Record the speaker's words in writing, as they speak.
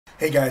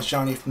Hey guys,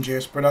 Johnny from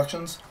JS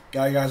Productions.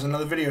 Got you guys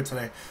another video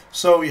today.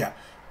 So yeah,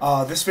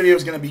 this video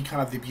is going to be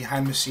kind of the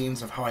behind the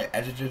scenes of how I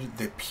edited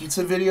the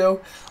pizza video.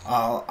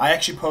 I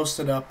actually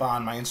posted up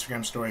on my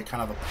Instagram story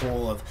kind of a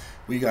poll of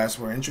what you guys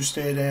were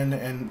interested in,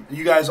 and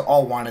you guys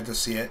all wanted to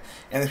see it.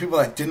 And the people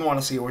that didn't want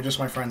to see it were just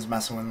my friends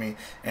messing with me.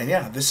 And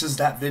yeah, this is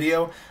that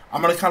video.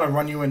 I'm going to kind of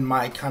run you in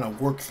my kind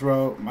of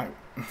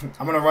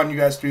I'm going to run you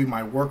guys through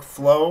my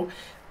workflow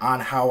on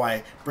how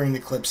I bring the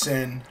clips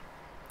in,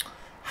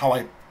 how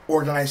I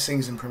organize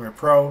things in Premiere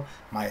Pro,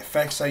 my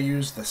effects I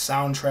use, the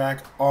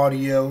soundtrack,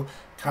 audio,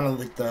 kind of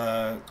like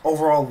the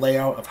overall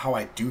layout of how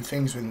I do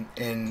things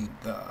in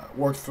the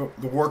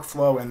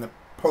workflow and the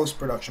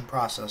post-production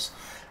process.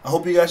 I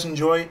hope you guys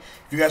enjoy.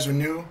 If you guys are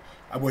new,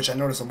 which I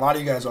notice a lot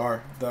of you guys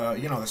are,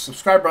 the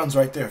subscribe button's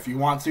right there. If you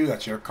want to,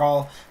 that's your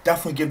call.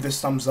 Definitely give this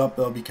thumbs up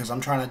though, because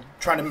I'm trying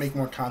to make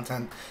more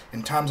content.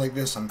 In times like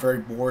this, I'm very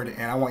bored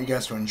and I want you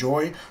guys to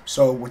enjoy.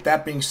 So with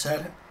that being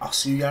said, I'll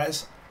see you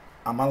guys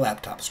on my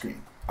laptop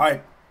screen.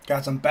 Alright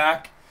guys, I'm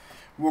back.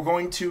 We're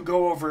going to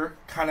go over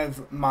kind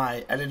of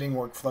my editing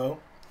workflow,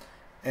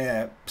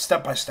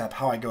 step by step,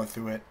 how I go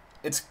through it.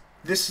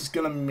 This is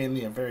going to be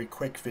mainly a very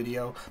quick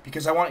video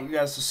because I want you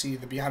guys to see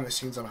the behind the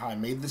scenes of how I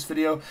made this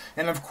video.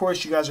 And of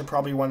course you guys are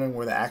probably wondering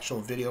where the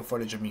actual video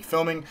footage of me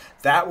filming.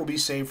 That will be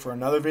saved for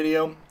another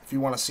video. If you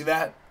want to see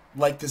that,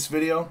 like this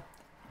video.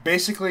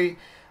 Basically,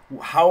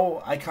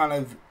 how I kind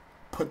of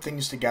put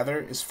things together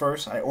is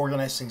first I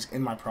organize things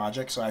in my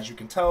project. So as you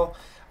can tell,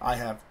 I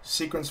have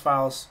sequence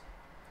files,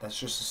 that's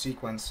just a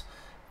sequence,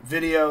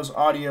 videos,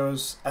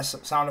 audios,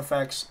 sound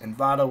effects,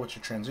 Envato, which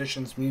are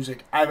transitions,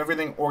 music. I have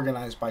everything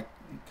organized by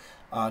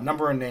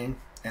number and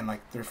name and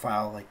like their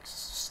file like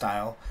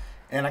style,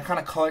 and I kind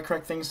of color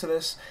correct things to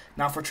this.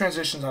 Now for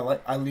transitions,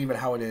 I leave it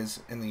how it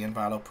is in the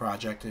Envato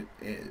project.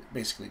 It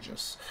basically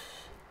just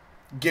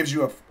gives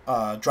you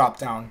a drop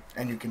down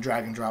and you can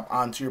drag and drop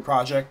onto your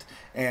project,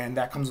 and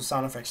that comes with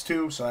sound effects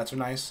too, so that's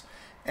nice.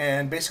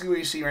 And basically what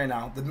you see right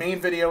now, the main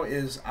video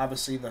is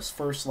obviously this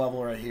first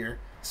level right here.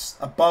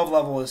 Above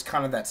level is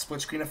kind of that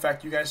split screen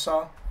effect you guys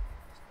saw.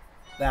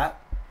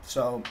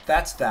 So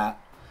that's that.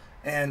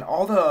 And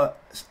all the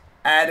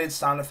added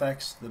sound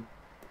effects,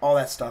 all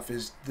that stuff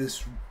is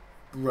this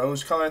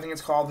rose color, I think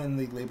it's called, in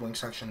the labeling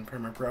section in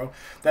Premiere Pro.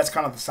 That's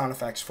kind of the sound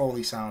effects,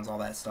 Foley sounds, all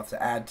that stuff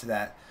to add to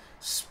that.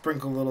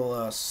 Sprinkle a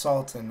little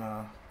salt and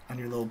on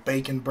your little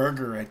bacon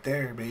burger right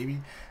there, baby.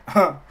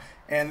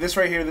 And this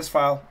right here, this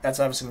file, that's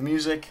obviously the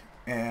music.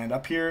 And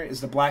up here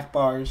is the black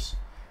bars.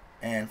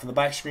 And for the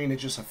black screen,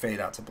 it's just a fade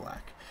out to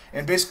black.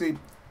 And basically,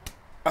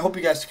 I hope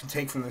you guys can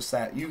take from this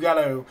that you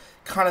got to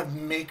kind of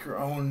make your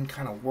own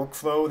kind of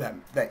workflow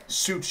that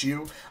suits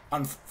you.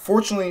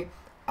 Unfortunately,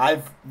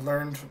 I've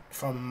learned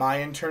from my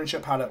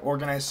internship how to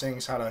organize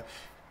things, how to,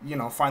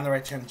 find the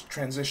right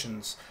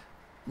transitions,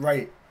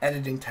 right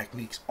editing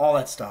techniques, all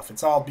that stuff.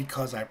 It's all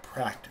because I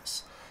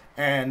practice.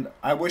 And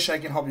I wish I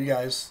can help you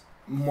guys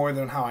more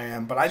than how I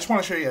am, but I just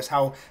want to show you guys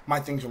how my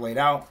things are laid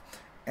out.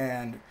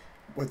 And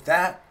with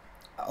that,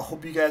 I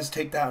hope you guys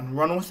take that and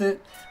run with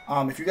it.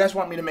 If you guys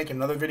want me to make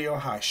another video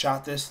how I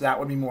shot this, that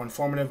would be more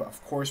informative,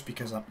 of course,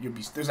 because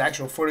there's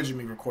actual footage of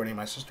me recording.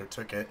 My sister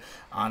took it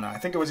on, I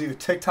think it was either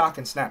TikTok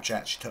and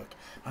Snapchat she took.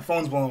 My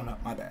phone's blowing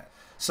up, my bad.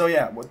 So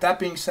yeah, with that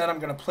being said, I'm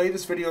going to play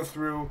this video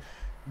through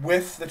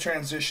with the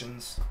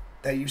transitions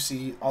that you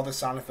see, all the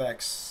sound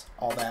effects,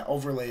 all that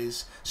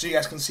overlays, so you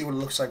guys can see what it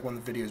looks like when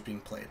the video is being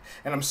played.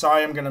 And I'm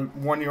sorry, I'm going to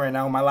warn you right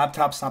now, my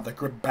laptop's not the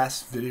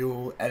best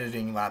video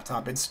editing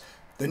laptop. It's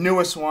the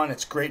newest one.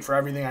 It's great for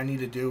everything I need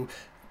to do,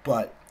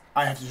 but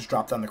I have to just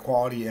drop down the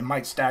quality. It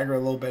might stagger a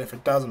little bit. If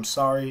it does, I'm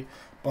sorry.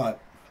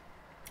 But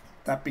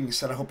that being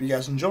said, I hope you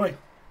guys enjoy.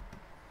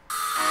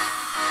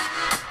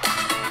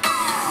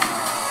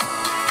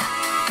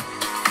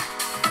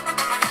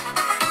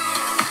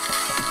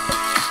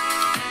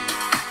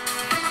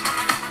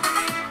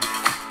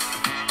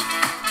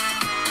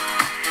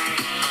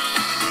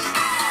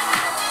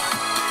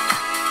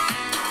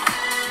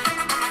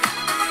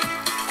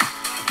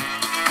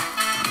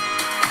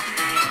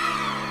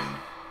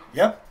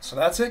 Yep, so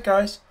that's it,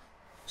 guys.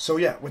 So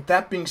yeah, with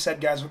that being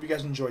said, guys, hope you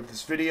guys enjoyed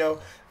this video.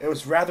 It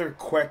was rather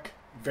quick,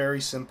 very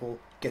simple,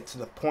 get to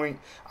the point.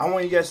 I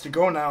want you guys to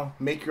go now,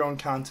 make your own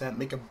content,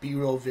 make a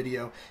B-roll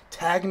video,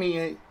 tag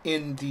me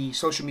in the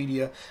social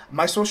media.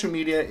 My social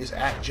media is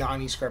at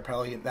Johnny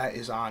Scarpelli. That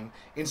is on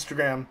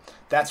Instagram.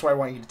 That's why I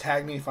want you to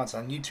tag me. If it's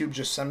on YouTube,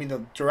 just send me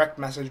direct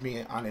message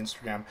me on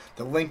Instagram,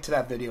 the link to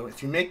that video.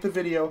 If you make the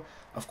video,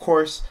 of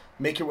course,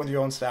 make it with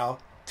your own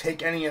style.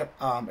 Take any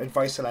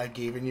advice that I've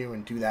given you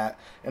and do that.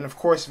 And of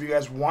course, if you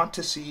guys want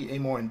to see a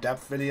more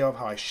in-depth video of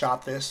how I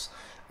shot this,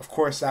 of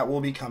course that will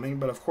be coming.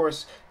 But of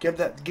course, give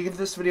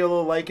this video a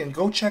little like and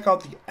go check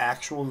out the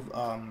actual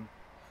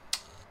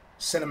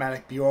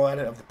cinematic B-roll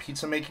edit of the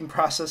pizza making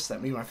process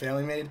that me and my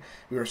family made.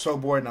 We were so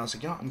bored and I was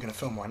like, I'm gonna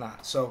film, why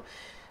not? So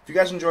if you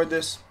guys enjoyed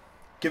this,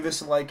 give this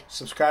a like,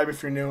 subscribe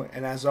if you're new,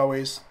 and as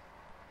always,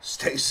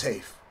 stay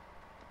safe.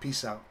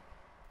 Peace out.